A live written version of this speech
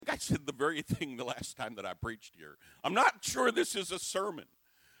said the very thing the last time that I preached here. I'm not sure this is a sermon.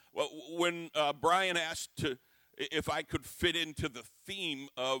 Well, when Brian asked if I could fit into the theme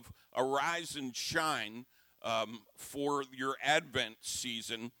of Arise and Shine for your Advent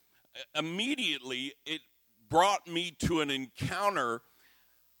season, immediately it brought me to an encounter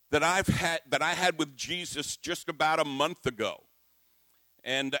that I had with Jesus just about a month ago.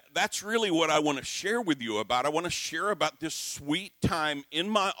 And that's really what I want to share with you about. I want to share about this sweet time in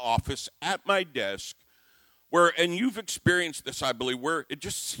my office at my desk where, and you've experienced this, I believe, where it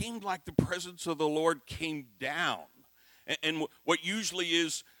just seemed like the presence of the Lord came down. And what usually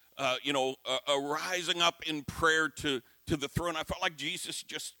is, a rising up in prayer to the throne, I felt like Jesus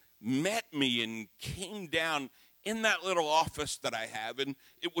just met me and came down in that little office that I have. And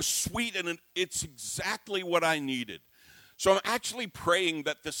it was sweet, and it's exactly what I needed. So I'm actually praying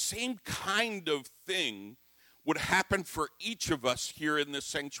that the same kind of thing would happen for each of us here in this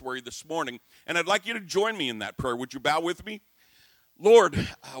sanctuary this morning. And I'd like you to join me in that prayer. Would you bow with me? Lord,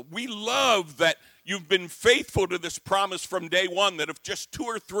 we love that you've been faithful to this promise from day one, that if just 2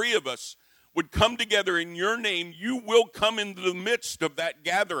 or 3 of us would come together in your name, you will come into the midst of that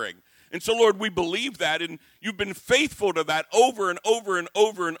gathering. And so, Lord, we believe that, and you've been faithful to that over and over and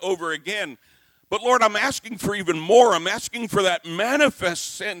over and over again. But, Lord, I'm asking for even more. I'm asking for that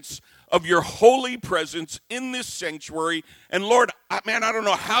manifest sense of your holy presence in this sanctuary. And, Lord, I don't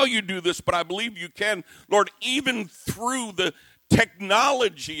know how you do this, but I believe you can. Lord, even through the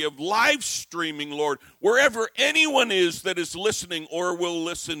technology of live streaming, Lord, wherever anyone is that is listening or will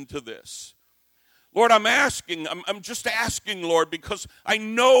listen to this. Lord, I'm just asking, Lord, because I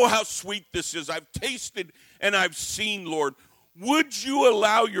know how sweet this is. I've tasted and I've seen, Lord. Would you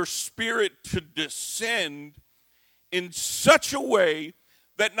allow your Spirit to descend in such a way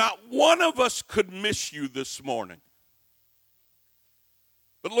that not one of us could miss you this morning?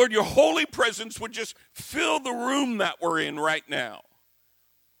 But Lord, your holy presence would just fill the room that we're in right now.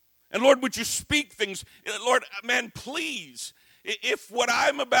 And Lord, would you speak things? Lord, please, if what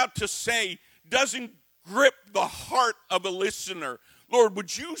I'm about to say doesn't grip the heart of a listener, Lord,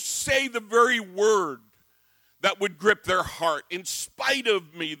 would you say the very word that would grip their heart in spite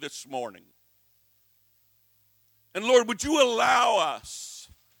of me this morning? And Lord, would you allow us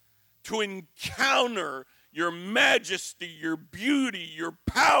to encounter your majesty, your beauty, your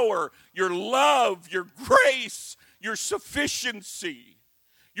power, your love, your grace, your sufficiency,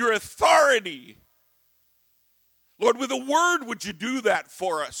 your authority. Lord, with a word, would you do that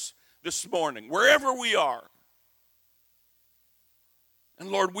for us this morning, wherever we are? And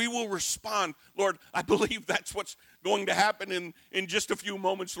Lord, we will respond. Lord, I believe that's what's going to happen in just a few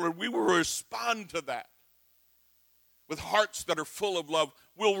moments, Lord. We will respond to that with hearts that are full of love.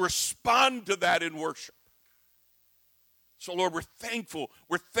 We'll respond to that in worship. So, Lord, we're thankful.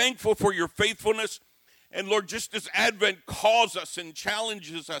 We're thankful for your faithfulness. And, Lord, just as Advent calls us and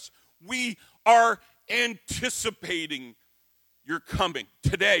challenges us, we are anticipating your coming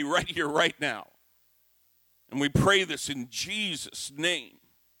today, right here, right now. And we pray this in Jesus' name.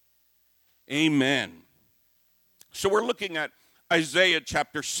 Amen. So we're looking at Isaiah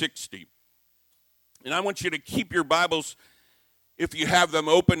chapter 60. And I want you to keep your Bibles, if you have them,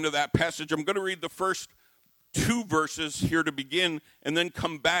 open to that passage. I'm going to read the first 2 verses here to begin, and then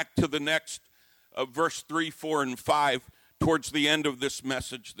come back to the next verse 3, 4, and 5 towards the end of this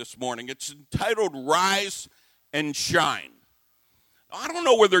message this morning. It's entitled Rise and Shine. I don't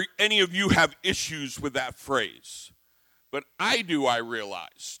know whether any of you have issues with that phrase, but I do, I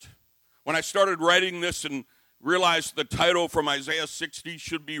realized. When I started writing this and realized the title from Isaiah 60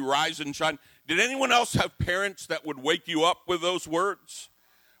 should be Rise and Shine, did anyone else have parents that would wake you up with those words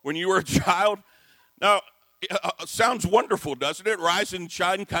when you were a child? Now, it sounds wonderful, doesn't it? Rise and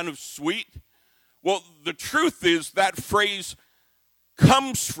shine, kind of sweet. Well, the truth is that phrase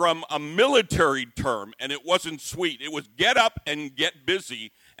comes from a military term, and it wasn't sweet. It was get up and get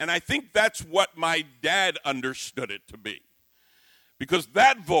busy, and I think that's what my dad understood it to be. Because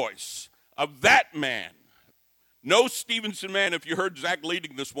that voice of that man, no Stevenson man, if you heard Zach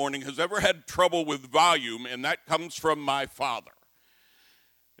leading this morning, has ever had trouble with volume, and that comes from my father.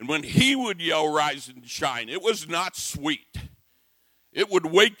 And when he would yell, rise and shine, it was not sweet. It would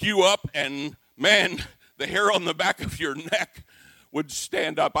wake you up, and man, the hair on the back of your neck would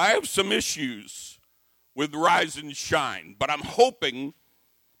stand up. I have some issues with rise and shine, but I'm hoping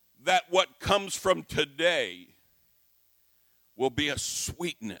that what comes from today will be a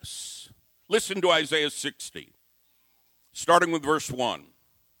sweetness. Listen to Isaiah 60, starting with verse 1.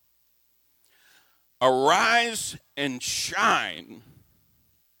 Arise and shine,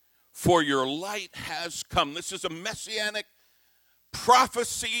 for your light has come. This is a messianic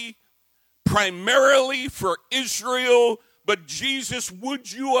prophecy primarily for Israel. But Jesus,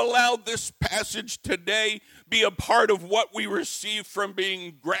 would you allow this passage today be a part of what we receive from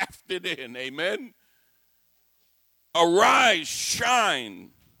being grafted in? Amen. Arise,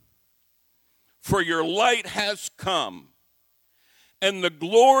 shine, for your light has come, and the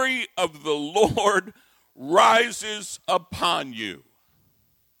glory of the Lord rises upon you.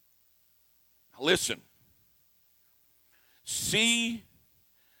 Now listen. See,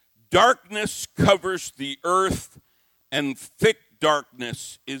 darkness covers the earth, and thick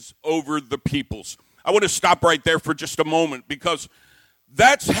darkness is over the peoples. I want to stop right there for just a moment, because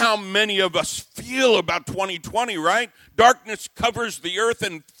that's how many of us feel about 2020, right? Darkness covers the earth,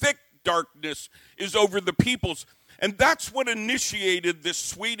 and thick darkness is over the peoples. And that's what initiated this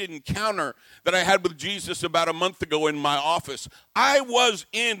sweet encounter that I had with Jesus about a month ago in my office. I was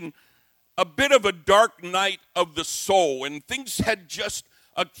in a bit of a dark night of the soul, and things had just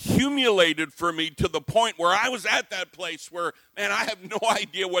accumulated for me to the point where I was at that place where, man, I have no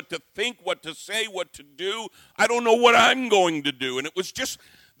idea what to think, what to say, what to do. I don't know what I'm going to do. And it was just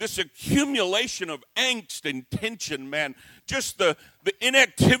this accumulation of angst and tension, man. Just the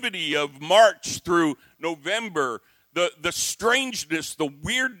inactivity of March through November, the strangeness, the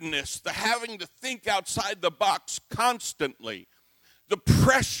weirdness, the having to think outside the box constantly, the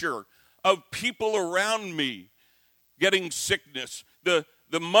pressure of people around me getting sickness, the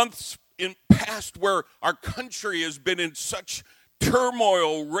months in past where our country has been in such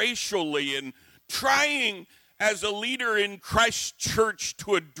turmoil racially, and trying as a leader in Christ Church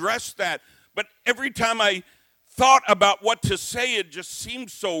to address that. But every time I thought about what to say, it just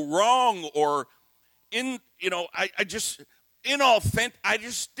seemed so wrong, or I just inauthentic. I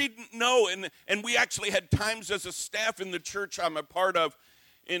just didn't know. And we actually had times as a staff in the church I'm a part of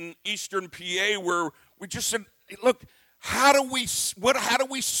in Eastern PA where we just said, hey, look, how do we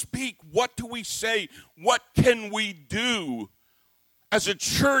speak? What do we say? What can we do as a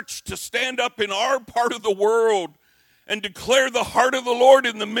church to stand up in our part of the world and declare the heart of the Lord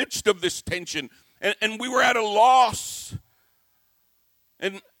in the midst of this tension? And we were at a loss.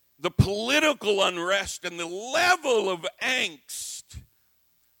 And the political unrest and the level of angst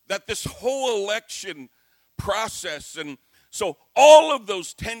that this whole election process, and so all of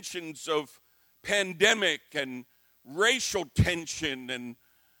those tensions of pandemic and racial tension and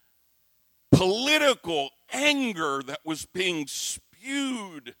political anger that was being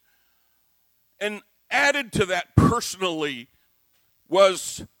spewed, and added to that personally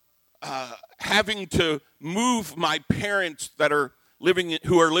was having to move my parents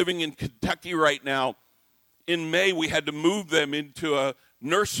who are living in Kentucky right now. In May, we had to move them into a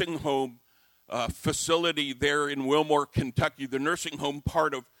nursing home facility there in Wilmore, Kentucky, the nursing home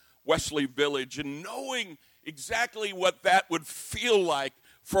part of Wesley Village. And knowing exactly what that would feel like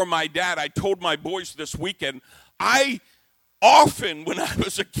for my dad, I told my boys this weekend, I often, when I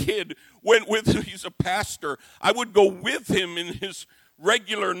was a kid, went with him. He's a pastor. I would go with him in his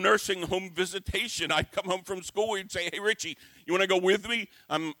regular nursing home visitation. I'd come home from school, he'd say, hey, Richie, you want to go with me?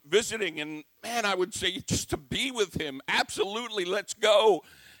 I'm visiting. And, man, I would say, just to be with him, absolutely, let's go.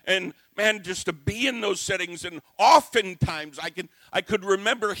 And, man, just to be in those settings. And oftentimes I could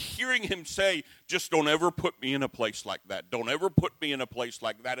remember hearing him say, just don't ever put me in a place like that. Don't ever put me in a place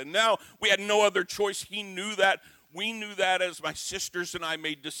like that. And now we had no other choice. He knew that. We knew that as my sisters and I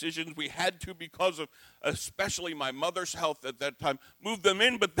made decisions. We had to, because of especially my mother's health at that time, move them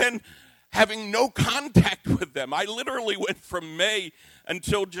in. But then having no contact with them, I literally went from May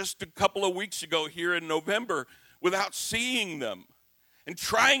until just a couple of weeks ago here in November without seeing them, and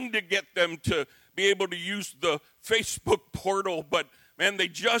trying to get them to be able to use the Facebook portal. But, man, they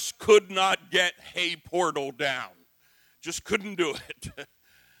just could not get Hey Portal down. Just couldn't do it.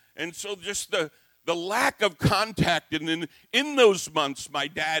 And so just the lack of contact, and in those months, my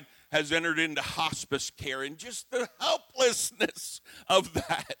dad has entered into hospice care, and just the helplessness of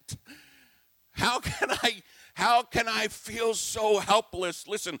that. How can I feel so helpless?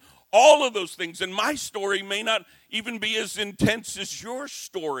 Listen, all of those things, and my story may not even be as intense as your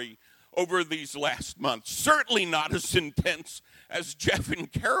story over these last months. Certainly not as intense as Jeff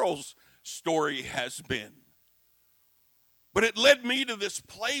and Carol's story has been. But it led me to this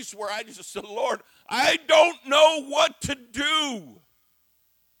place where I just said, Lord, I don't know what to do.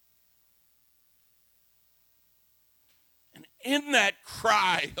 And in that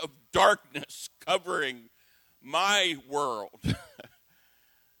cry of darkness covering my world,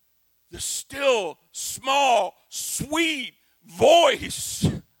 the still, small, sweet voice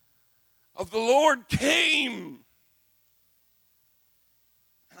of the Lord came.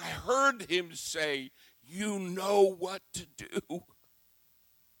 And I heard him say, you know what to do.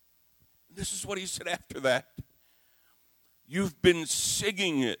 This is what he said after that. You've been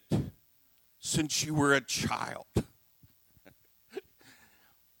singing it since you were a child.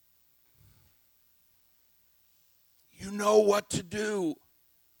 You know what to do.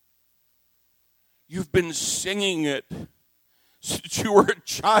 You've been singing it since you were a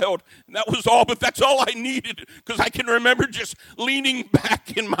child. And that was all, but that's all I needed, because I can remember just leaning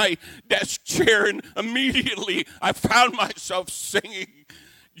back in my desk chair, and immediately I found myself singing,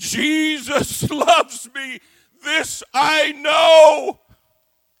 Jesus loves me, this I know,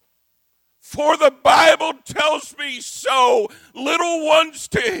 for the Bible tells me so. Little ones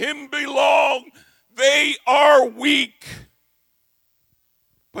to him belong. They are weak,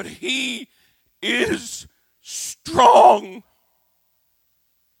 but he is strong.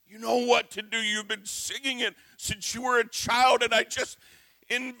 You know what to do. You've been singing it since you were a child, and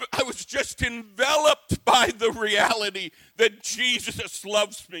I was just enveloped by the reality that Jesus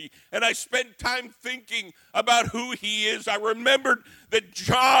loves me. And I spent time thinking about who he is. I remembered that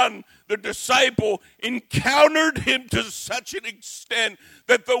John, the disciple, encountered him to such an extent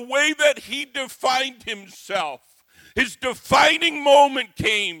that the way that he defined himself, his defining moment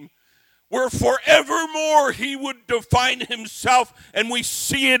came where forevermore he would define himself, and we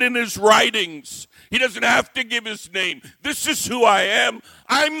see it in his writings. He doesn't have to give his name. This is who I am.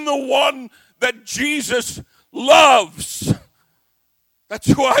 I'm the one that Jesus loves. That's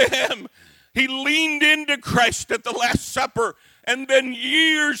who I am. He leaned into Christ at the Last Supper, and then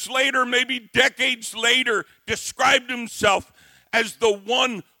years later, maybe decades later, described himself as the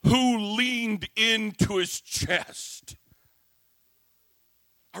one who leaned into his chest.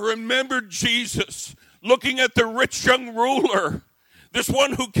 I remember Jesus looking at the rich young ruler, this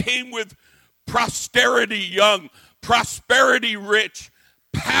one who came with posterity young, prosperity rich,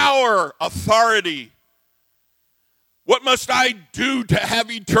 power, authority. What must I do to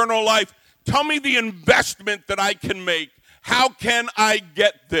have eternal life? Tell me the investment that I can make. How can I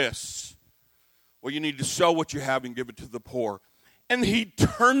get this? Well, you need to sell what you have and give it to the poor. And he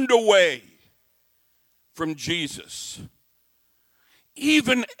turned away from Jesus.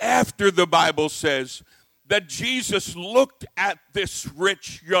 Even after the Bible says that Jesus looked at this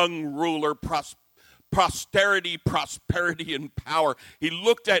rich young ruler, prosperity, and power. He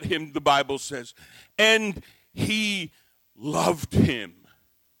looked at him, the Bible says, and he loved him.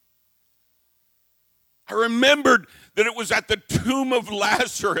 I remembered that it was at the tomb of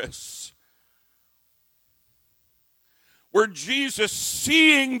Lazarus where Jesus,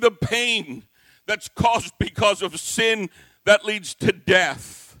 seeing the pain that's caused because of sin that leads to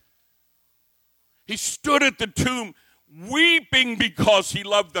death, he stood at the tomb weeping because he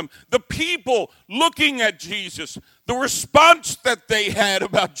loved them. The people looking at Jesus, the response that they had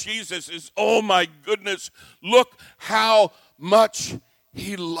about Jesus is, oh my goodness, look how much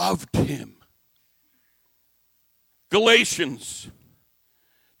he loved him. Galatians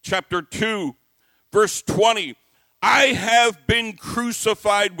chapter 2, verse 20. I have been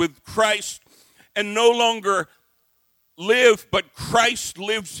crucified with Christ, and no longer live, but Christ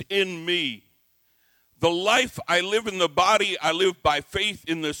lives in me. The life I live in the body, I live by faith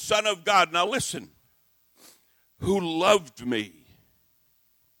in the Son of God. Now listen, who loved me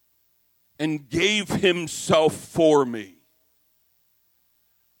and gave himself for me.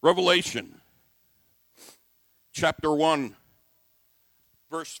 Revelation chapter 1,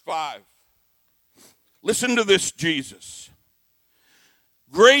 verse 5. Listen to this, Jesus.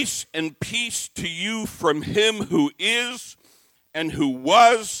 Grace and peace to you from him who is and who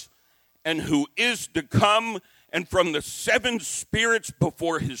was and who is to come, and from the seven spirits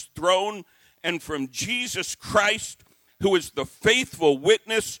before his throne, and from Jesus Christ, who is the faithful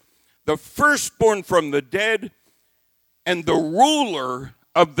witness, the firstborn from the dead, and the ruler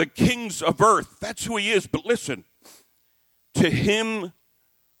of the kings of earth. That's who he is. But listen, to him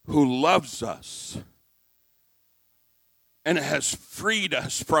who loves us and has freed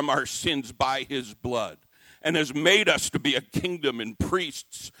us from our sins by his blood, and has made us to be a kingdom and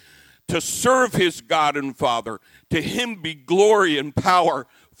priests, to serve his God and Father. To him be glory and power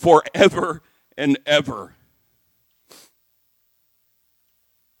forever and ever.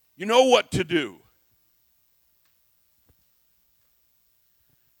 You know what to do.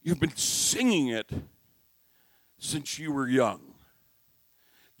 You've been singing it since you were young.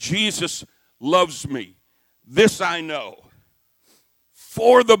 Jesus loves me. This I know,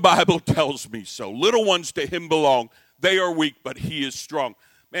 for the Bible tells me so. Little ones to him belong. They are weak, but he is strong.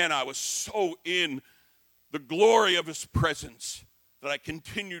 Man, I was so in the glory of his presence that I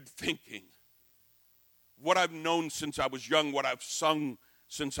continued thinking what I've known since I was young, what I've sung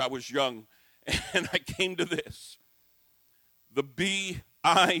since I was young. And I came to this. The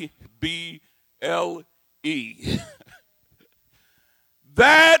B-I-B-L-E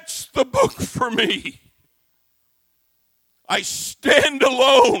That's the book for me. I stand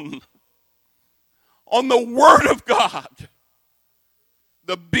alone on the Word of God.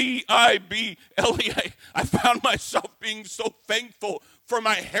 The Bible. I found myself being so thankful for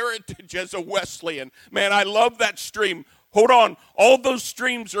my heritage as a Wesleyan. Man, I love that stream. Hold on. All those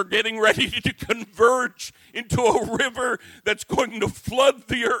streams are getting ready to converge into a river that's going to flood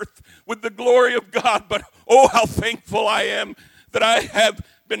the earth with the glory of God. But oh, how thankful I am that I have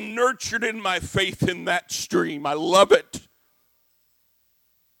been nurtured in my faith in that stream. I love it.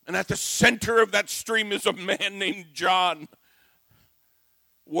 And at the center of that stream is a man named John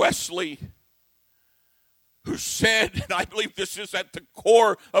Wesley, who said, and I believe this is at the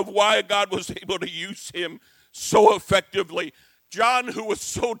core of why God was able to use him so effectively. John, who was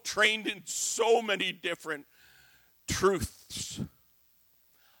so trained in so many different truths.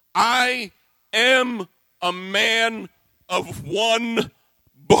 I am a man of one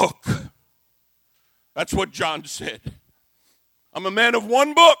book. That's what John said. I'm a man of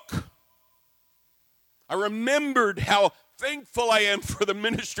one book. I remembered how thankful I am for the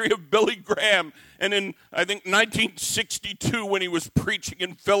ministry of Billy Graham. And in, I think, 1962, when he was preaching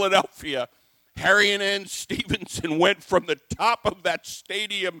in Philadelphia, Harry and Ann Stevenson went from the top of that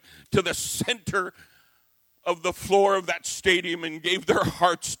stadium to the center of the floor of that stadium and gave their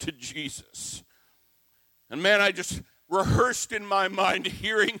hearts to Jesus. And man, I just rehearsed in my mind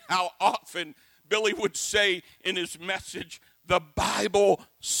hearing how often Billy would say in his message, the Bible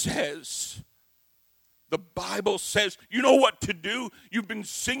says. The Bible says. You know what to do? You've been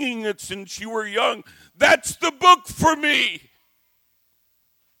singing it since you were young. That's the book for me.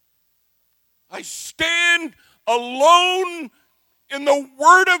 I stand alone in the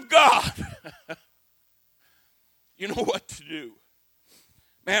Word of God. You know what to do.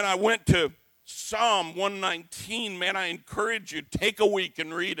 Man, I went to Psalm 119. Man, I encourage you, take a week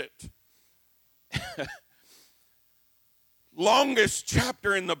and read it. Longest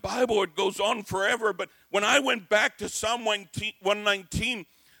chapter in the Bible. It goes on forever. But when I went back to Psalm 119,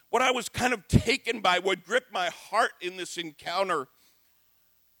 what I was kind of taken by, what gripped my heart in this encounter,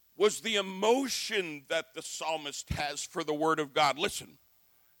 was the emotion that the psalmist has for the Word of God. Listen,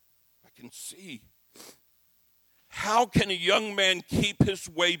 I can see. How can a young man keep his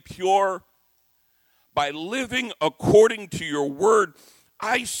way pure? By living according to your word.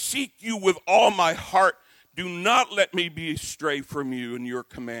 I seek you with all my heart. Do not let me be astray from you and your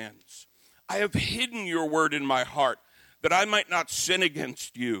commands. I have hidden your word in my heart, that I might not sin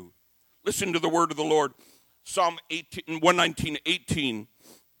against you. Listen to the word of the Lord. Psalm 119:18.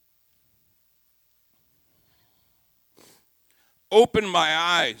 Open my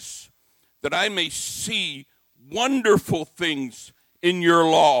eyes, that I may see wonderful things in your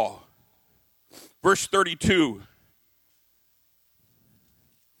law. Verse 32.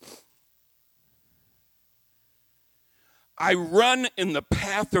 I run in the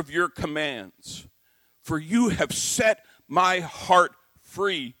path of your commands, for you have set my heart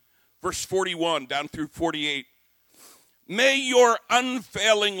free. Verse 41 down through 48. May your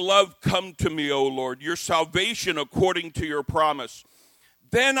unfailing love come to me, O Lord, your salvation according to your promise.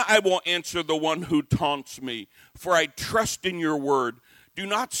 Then I will answer the one who taunts me, for I trust in your word. Do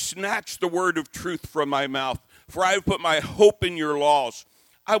not snatch the word of truth from my mouth, for I have put my hope in your laws.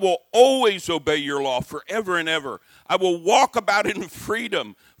 I will always obey your law forever and ever. I will walk about in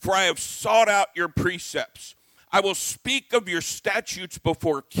freedom, for I have sought out your precepts. I will speak of your statutes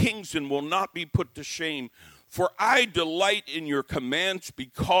before kings and will not be put to shame. For I delight in your commands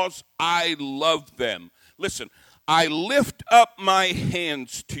because I love them. Listen, I lift up my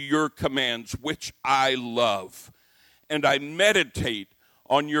hands to your commands, which I love, and I meditate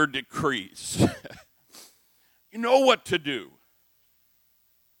on your decrees. You know what to do.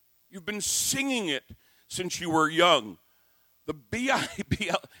 You've been singing it since you were young. The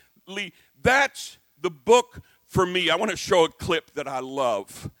Bible, that's the book for me. I want to show a clip that I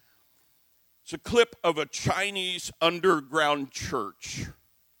love. It's a clip of a Chinese underground church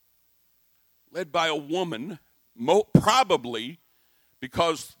led by a woman, probably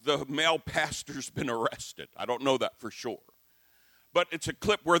because the male pastor's been arrested. I don't know that for sure. But it's a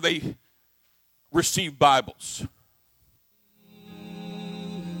clip where they receive Bibles.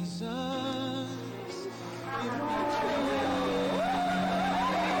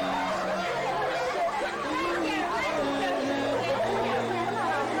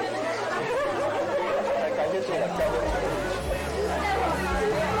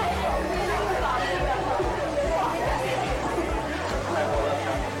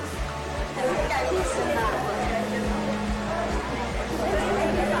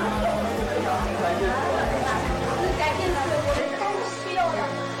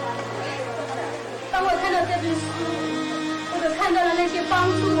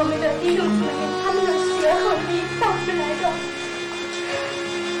 我们的弟兄姊妹他们的血和力带出来的，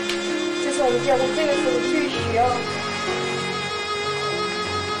这是我们在这个时候最需要，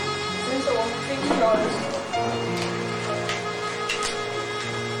真是我们最需要的时候。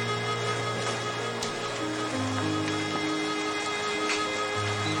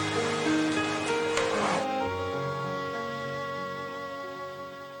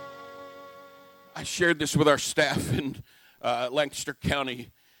I shared this with our staff in Lancaster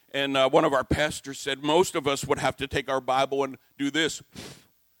County, and one of our pastors said most of us would have to take our Bible and do this.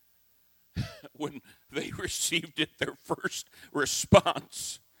 When they received it, their first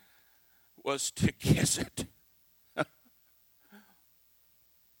response was to kiss it.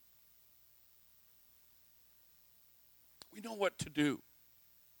 We know what to do.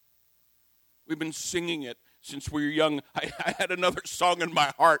 We've been singing it since we were young. I had another song in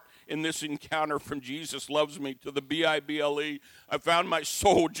my heart in this encounter from Jesus Loves Me to the Bible. I found my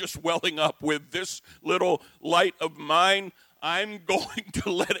soul just welling up with this little light of mine. I'm going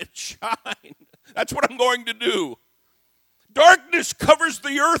to let it shine. That's what I'm going to do. Darkness covers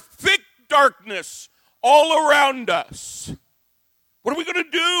the earth, thick darkness all around us. What are we going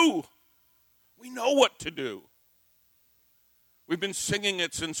to do? We know what to do. We've been singing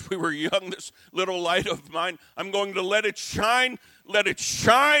it since we were young, this little light of mine. I'm going to let it shine, let it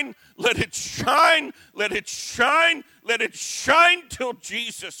shine, let it shine, let it shine, let it shine till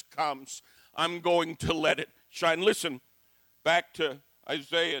Jesus comes. I'm going to let it shine. Listen, back to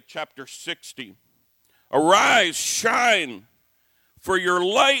Isaiah chapter 60. Arise, shine, for your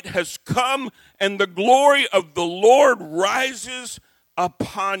light has come, and the glory of the Lord rises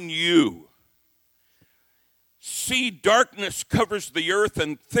upon you. See, darkness covers the earth,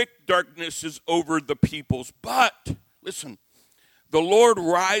 and thick darkness is over the peoples. But, listen, the Lord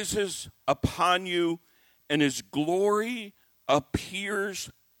rises upon you, and his glory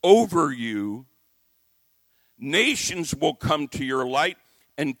appears over you. Nations will come to your light,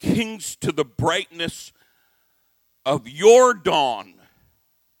 and kings to the brightness of your dawn.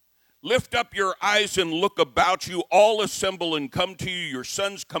 Lift up your eyes and look about you. All assemble and come to you. Your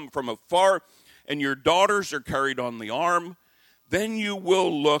sons come from afar, and your daughters are carried on the arm. Then you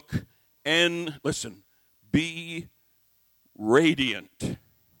will look and, listen, be radiant.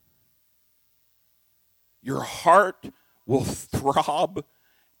 Your heart will throb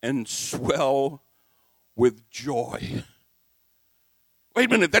and swell with joy. Wait a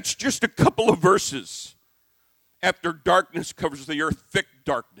minute, that's just a couple of verses. After darkness covers the earth, thick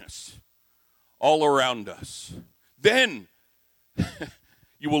darkness all around us. Then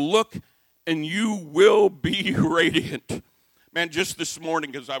you will look and you will be radiant. Man, just this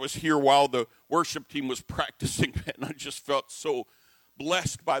morning as I was here while the worship team was practicing, and I just felt so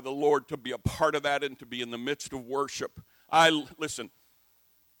blessed by the Lord to be a part of that and to be in the midst of worship. Listen,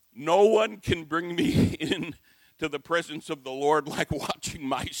 no one can bring me in to the presence of the Lord like watching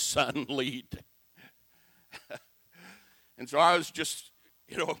my son lead. And so I was just,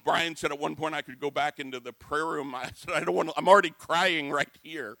 Brian said at one point I could go back into the prayer room. I said, I don't want to, I'm already crying right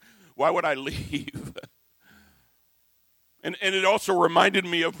here. Why would I leave? And it also reminded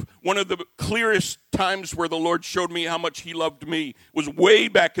me of one of the clearest times where the Lord showed me how much he loved me. It was way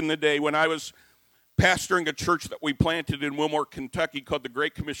back in the day when I was pastoring a church that we planted in Wilmore, Kentucky called the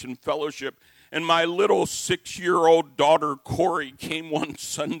Great Commission Fellowship. And my little 6-year-old daughter, Corey, came one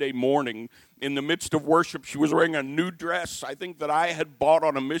Sunday morning in the midst of worship. She was wearing a new dress, I think, that I had bought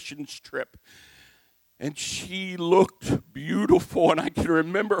on a missions trip. And she looked beautiful, and I can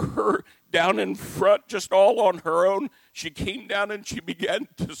remember her down in front, just all on her own. She came down and she began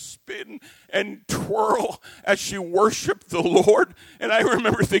to spin and twirl as she worshiped the Lord. And I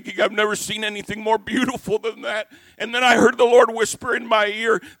remember thinking, I've never seen anything more beautiful than that. And then I heard the Lord whisper in my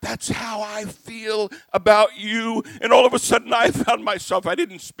ear, that's how I feel about you. And all of a sudden I found myself, I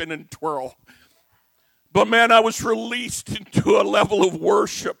didn't spin and twirl. But man, I was released into a level of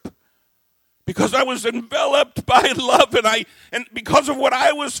worship. Because I was enveloped by love, and because of what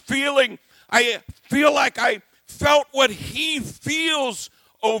I was feeling, I feel like I felt what he feels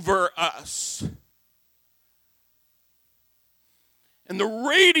over us. And the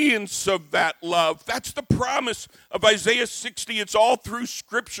radiance of that love, that's the promise of Isaiah 60. It's all through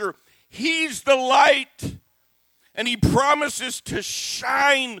Scripture. He's the light, and he promises to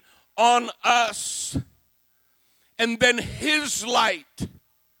shine on us. And then his light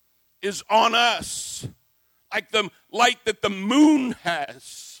is on us, like the light that the moon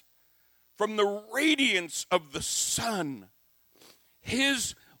has from the radiance of the sun.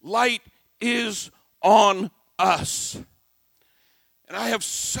 His light is on us. And I have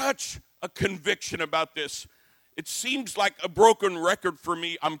such a conviction about this. It seems like a broken record for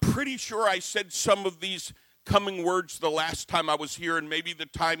me. I'm pretty sure I said some of these coming words the last time I was here and maybe the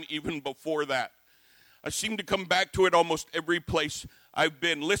time even before that. I seem to come back to it almost every place I've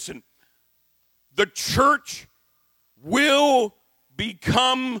been. Listen, the church will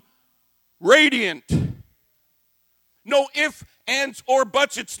become radiant. No ifs, ands, or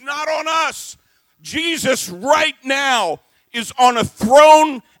buts. It's not on us. Jesus right now is on a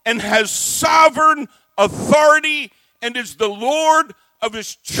throne and has sovereign authority and is the Lord of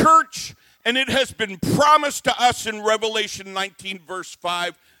his church. And it has been promised to us in Revelation 19, verse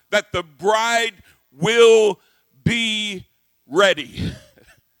 5, that the bride will be ready.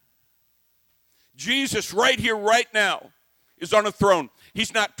 Jesus right here, right now, is on a throne.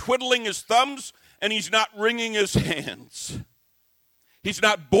 He's not twiddling his thumbs and he's not wringing his hands. He's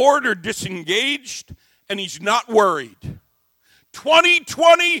not bored or disengaged and he's not worried.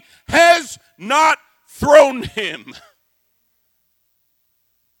 2020 has not thrown him.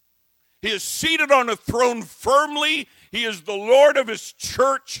 He is seated on a throne firmly. He is the Lord of his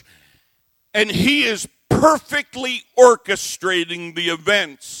church, and he is perfectly orchestrating the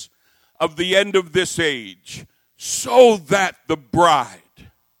events of the end of this age so that the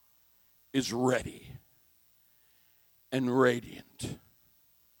bride is ready and radiant.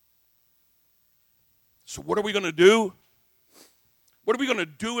 So what are we going to do? What are we going to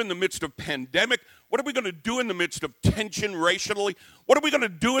do in the midst of pandemic? What are we going to do in the midst of tension racially? What are we going to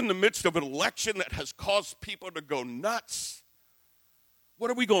do in the midst of an election that has caused people to go nuts? What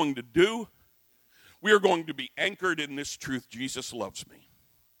are we going to do? We are going to be anchored in this truth. Jesus loves me.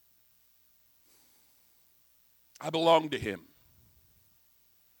 I belong to him.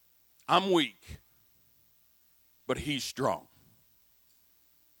 I'm weak, but he's strong.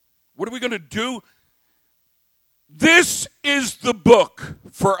 What are we going to do? This is the book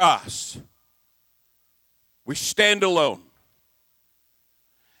for us. We stand alone.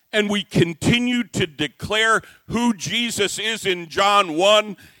 And we continue to declare who Jesus is in John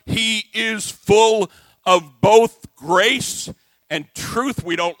 1. He is full of both grace and truth.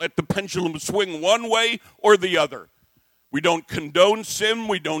 We don't let the pendulum swing one way or the other. We don't condone sin.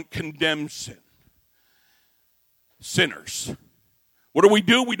 We don't condemn sin. Sinners. What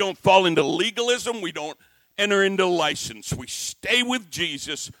do? We don't fall into legalism. We don't enter into license. We stay with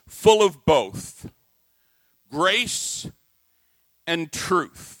Jesus, full of both grace and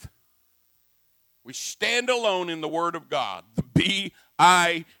truth. We stand alone in the Word of God, the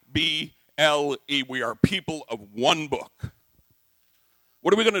B-I-B-L-E. We are people of one book.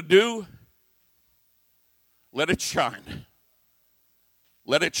 What are we going to do? Let it shine.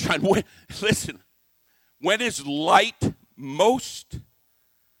 Let it shine. Listen, when is light most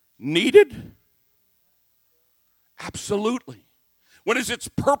needed? Absolutely. When is its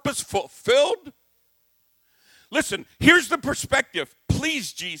purpose fulfilled? Listen, here's the perspective.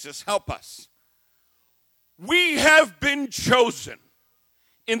 Please, Jesus, help us. We have been chosen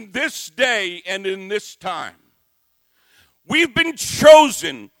in this day and in this time. We've been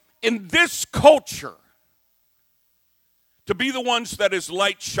chosen in this culture to be the ones that his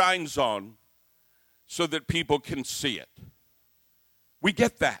light shines on so that people can see it. We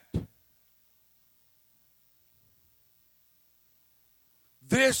get that.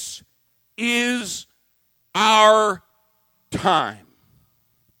 This is our time.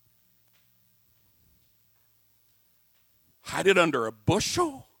 Hide it under a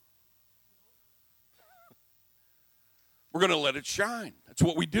bushel? We're going to let it shine. That's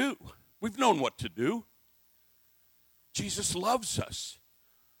what we do. We've known what to do. Jesus loves us.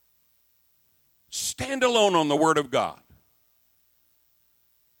 Stand alone on the Word of God.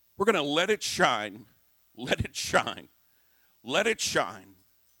 We're going to let it shine. Let it shine. Let it shine.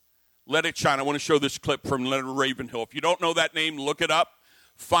 Let it shine. I want to show this clip from Leonard Ravenhill. If you don't know that name, look it up.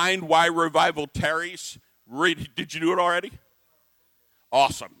 Find Why Revival Tarries. Did you do it already?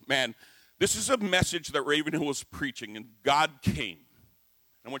 Awesome. Man, this is a message that Ravenhill was preaching, and God came.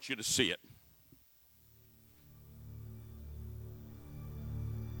 I want you to see it.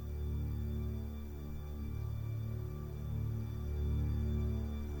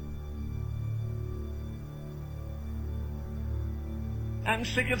 I'm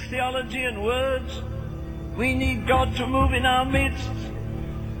sick of theology and words. We need God to move in our midst.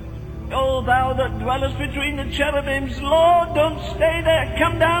 O thou that dwellest between the cherubims, Lord, don't stay there.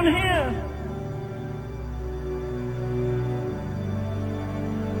 Come down here.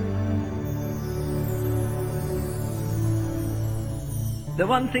 The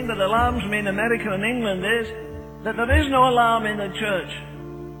one thing that alarms me in America and England is that there is no alarm in the church.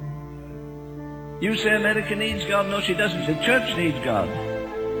 You say America needs God. No, she doesn't. The church needs God.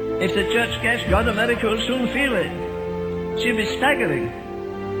 If the church gets God, America will soon feel it. She'll be staggering.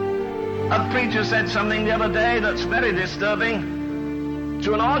 A preacher said something the other day that's very disturbing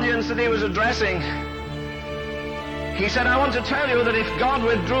to an audience that he was addressing. He said, I want to tell you that if God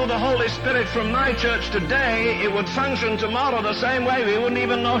withdrew the Holy Spirit from my church today, it would function tomorrow the same way. We wouldn't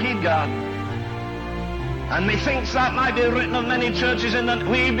even know he'd gone. And methinks that might be written of many churches in that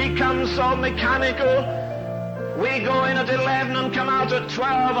we become so mechanical. We go in at 11 and come out at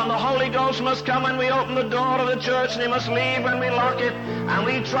 12, and the Holy Ghost must come when we open the door of the church, and he must leave when we lock it. And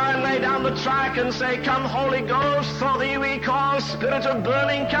we try and lay down the track and say, come Holy Ghost, for thee we call, Spirit of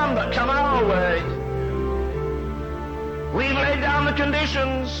burning, come, but come our way. We've laid down the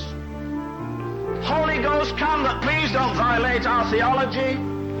conditions. Holy Ghost, come, but please don't violate our theology.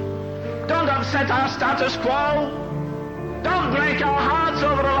 Don't upset our status quo. Don't break our hearts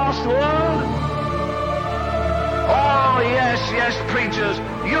over a lost world. Oh, yes, yes, preachers.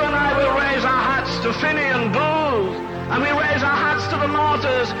 You and I will raise our hats to Finney and Booth. And we raise our hats to the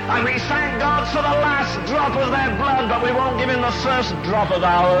martyrs. And we thank God for the last drop of their blood, but we won't give him the first drop of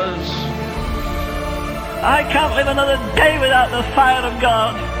ours. I can't live another day without the fire of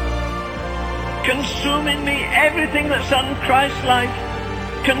God consuming me everything that's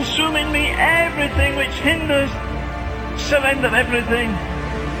un-Christ-like, consuming me everything which hinders surrender everything.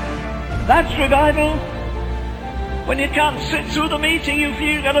 That's revival. When you can't sit through the meeting, you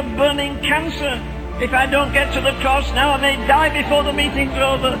feel you've got a burning cancer. If I don't get to the cross now, I may die before the meeting's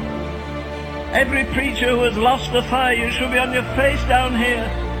over. Every preacher who has lost the fire, you should be on your face down here.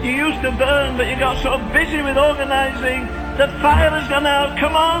 You used to burn, but you got so busy with organizing. The fire has gone out.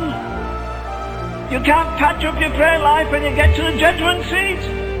 Come on. You can't patch up your prayer life when you get to the judgment seat.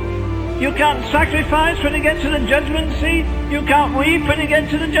 You can't sacrifice when you get to the judgment seat. You can't weep when you get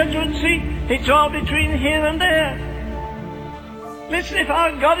to the judgment seat. It's all between here and there. Listen, if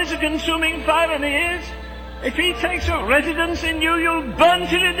our God is a consuming fire, and he is, if he takes up residence in you, you'll burn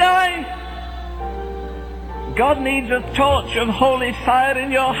till you die. God needs a torch of holy fire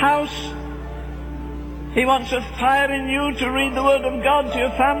in your house. He wants a fire in you to read the word of God to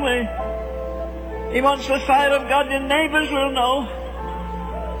your family. He wants the fire of God your neighbors will know.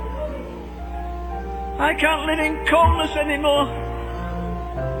 I can't live in coldness anymore.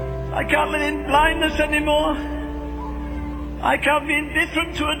 I can't live in blindness anymore. I can't be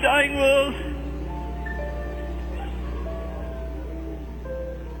indifferent to a dying world.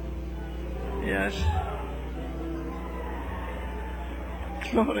 Yes.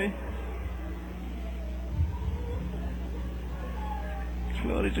 Glory.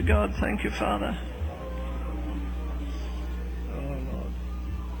 Glory to God. Thank you, Father. Oh, Lord.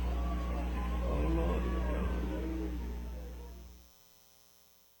 Oh, Lord.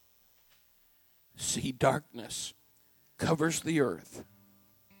 See, darkness covers the earth,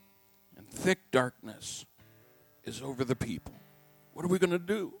 and thick darkness is over the people. What are we going to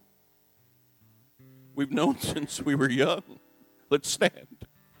do? We've known since we were young. Let's stand.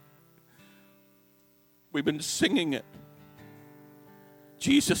 We've been singing it.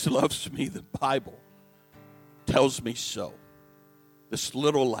 Jesus loves me. The Bible tells me so. This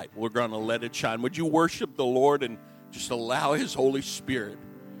little light, we're going to let it shine. Would you worship the Lord and just allow his Holy Spirit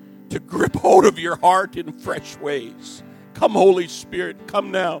to grip hold of your heart in fresh ways? Come, Holy Spirit,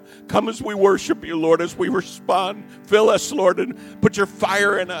 come now. Come as we worship you, Lord, as we respond. Fill us, Lord, and put your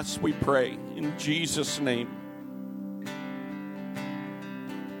fire in us, we pray. In Jesus' name.